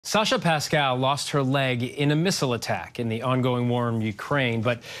Sasha Paskal lost her leg in a missile attack in the ongoing war in Ukraine,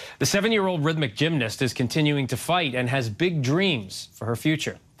 but the 7-year-old rhythmic gymnast is continuing to fight and has big dreams for her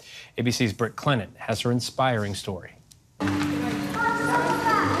future. ABC's Britt Clennett has her inspiring story.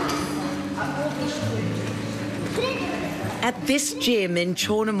 At this gym in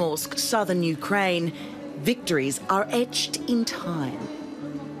Chornomorsk, southern Ukraine, victories are etched in time.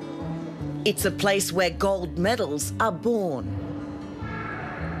 It's a place where gold medals are born,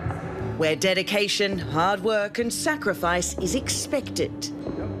 where dedication, hard work and sacrifice is expected.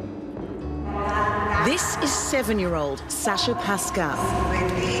 This is 7-year-old Sasha Paskal,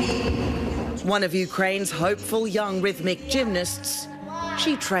 one of Ukraine's hopeful young rhythmic gymnasts.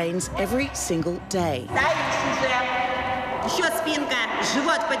 She trains every single day. Еще спинка,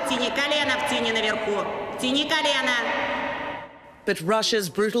 живот подтяни, колено втяни наверху, тяни колено. But Russia's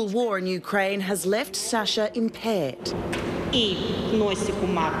brutal war in Ukraine has left Sasha impaired. И к носику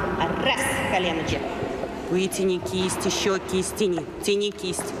маку. Раз, колено вверх. Вытяни кисть, еще кисть, тяни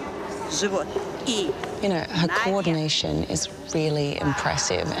кисть. Живот. И. You know, her coordination is really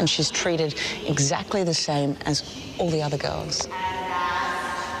impressive, and she's treated exactly the same as all the other girls.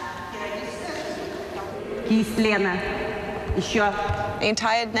 Кисть, Лена. Еще. Are you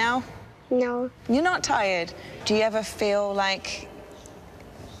tired now? No. You're not tired. Do you ever feel like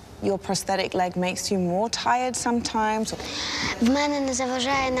your prosthetic leg makes you more tired sometimes? В мене не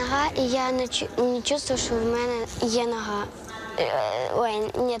заважає нога, і я не чувствую, що в мене є нога. Ой,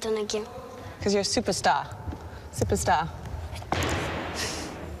 нету ноги. Because you're a superstar. Superstar.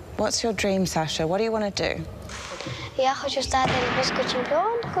 What's your dream, Sasha? What do you want to do? Я хочу стати олімпійською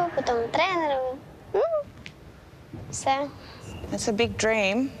чемпіонкою, потім тренером. Все. That's a big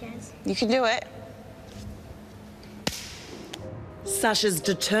dream. Yes. You can do it. Sasha's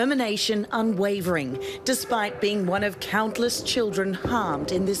determination unwavering, despite being one of countless children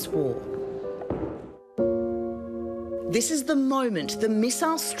harmed in this war. This is the moment the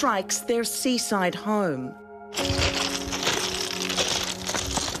missile strikes their seaside home.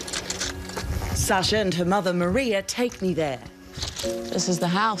 Sasha and her mother Maria take me there. This is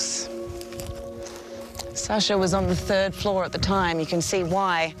the house. Sasha was on the 3rd floor at the time. You can see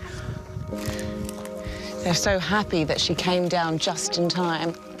why. They're so happy that she came down just in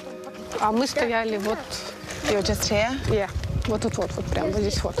time. А мы стояли вот. You're just here? Yeah. Вот тут вот прям вот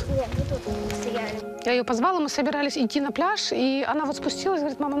здесь вот. Я ее позвала, мы собирались идти на пляж, и она вот спустилась,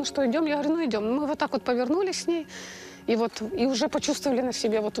 говорит: мама, ну что, идем? Я говорю: ну идем. Мы вот так вот повернулись с ней, и уже почувствовали на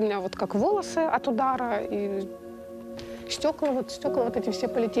себе, вот у меня вот как волосы от удара, и стекла вот эти все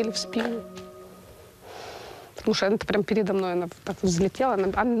полетели в спину. Потому что она прям передо мной, она так взлетела,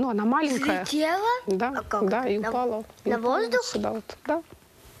 она маленькая. Взлетела? Да, а как? Да, и упала. На воздух? Сюда вот, да.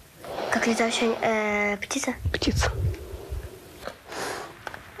 Как летающая птица? Птица.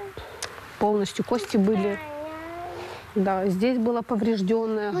 Полностью кости были. Да, здесь была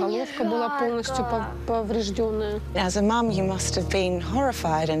поврежденная, головка была полностью поврежденная. As a mum, you must have been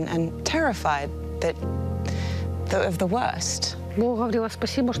horrified and terrified of the worst. Богу говорила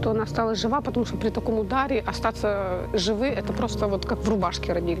спасибо, что она осталась жива, потому что при таком ударе остаться живы — это просто вот как в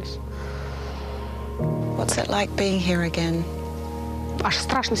рубашке родились. What's it like being here again? Аж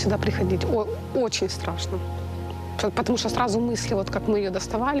страшно сюда приходить, очень страшно. Потому что сразу мысли, вот как мы ее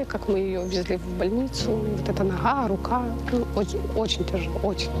доставали, как мы ее везли в больницу, вот эта нога, рука, ну, очень, очень тяжело,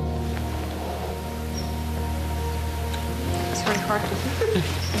 очень. It's very hard to do.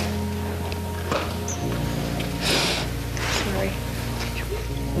 Sorry.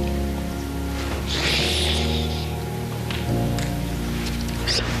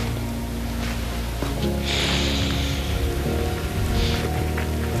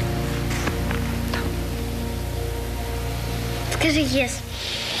 Скажи «yes».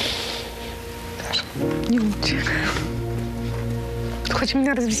 Не очень. Ты хочешь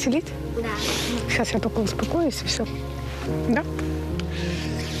меня развеселить? Да. Сейчас я только успокоюсь, и все. Да?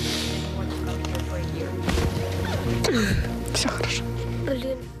 Все хорошо.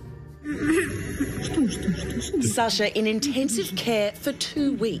 Блин. Sasha in intensive care for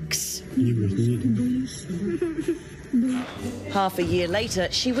 2 weeks. Half a year later,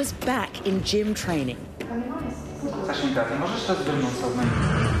 she was back in gym training.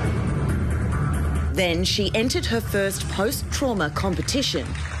 Then she entered her first post-trauma competition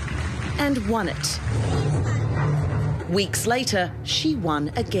and won it. Weeks later, she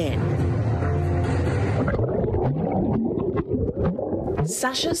won again.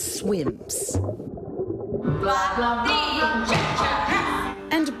 Sasha swims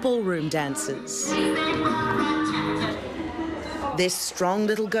and ballroom dances. This strong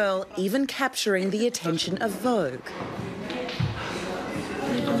little girl even capturing the attention of Vogue.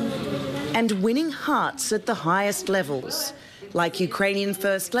 and winning hearts at the highest levels, like Ukrainian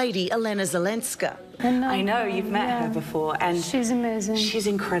First Lady Elena Zelenska. I know, you've met her before, and she's amazing. She's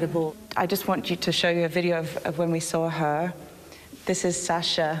incredible. I just want you to show you a video of when we saw her. This is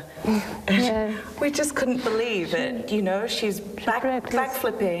Sasha. Yeah. We just couldn't believe it, you know, she's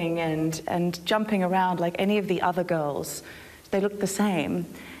backflipping and jumping around like any of the other girls. They look the same.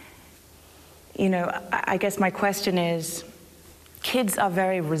 You know, I guess my question is, kids are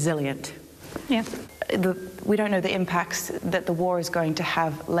very resilient. Yeah. We don't know the impacts that the war is going to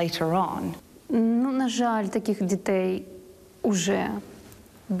have later on. Ну, на жаль, таких дітей уже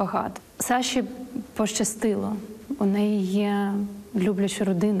багато. Саші пощастило. У неї є любляча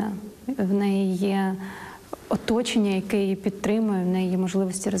родина, в неї є оточення, яке її підтримує, в неї є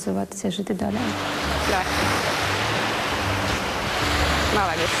можливості розвиватися і жити далі.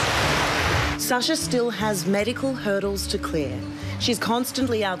 Sasha still has medical hurdles to clear. She's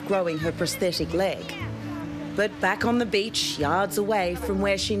constantly outgrowing her prosthetic leg. But back on the beach, yards away from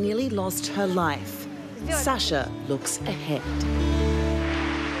where she nearly lost her life, Sasha looks ahead.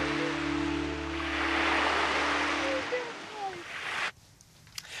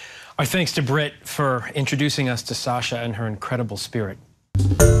 Our thanks to Britt for introducing us to Sasha and her incredible spirit.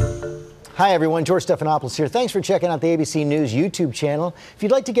 Hi everyone, George Stephanopoulos here. Thanks for checking out the ABC News YouTube channel. If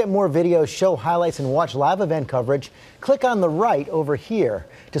you'd like to get more videos, show highlights, and watch live event coverage, click on the right over here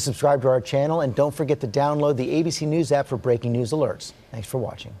to subscribe to our channel, and don't forget to download the ABC News app for breaking news alerts. Thanks for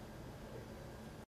watching.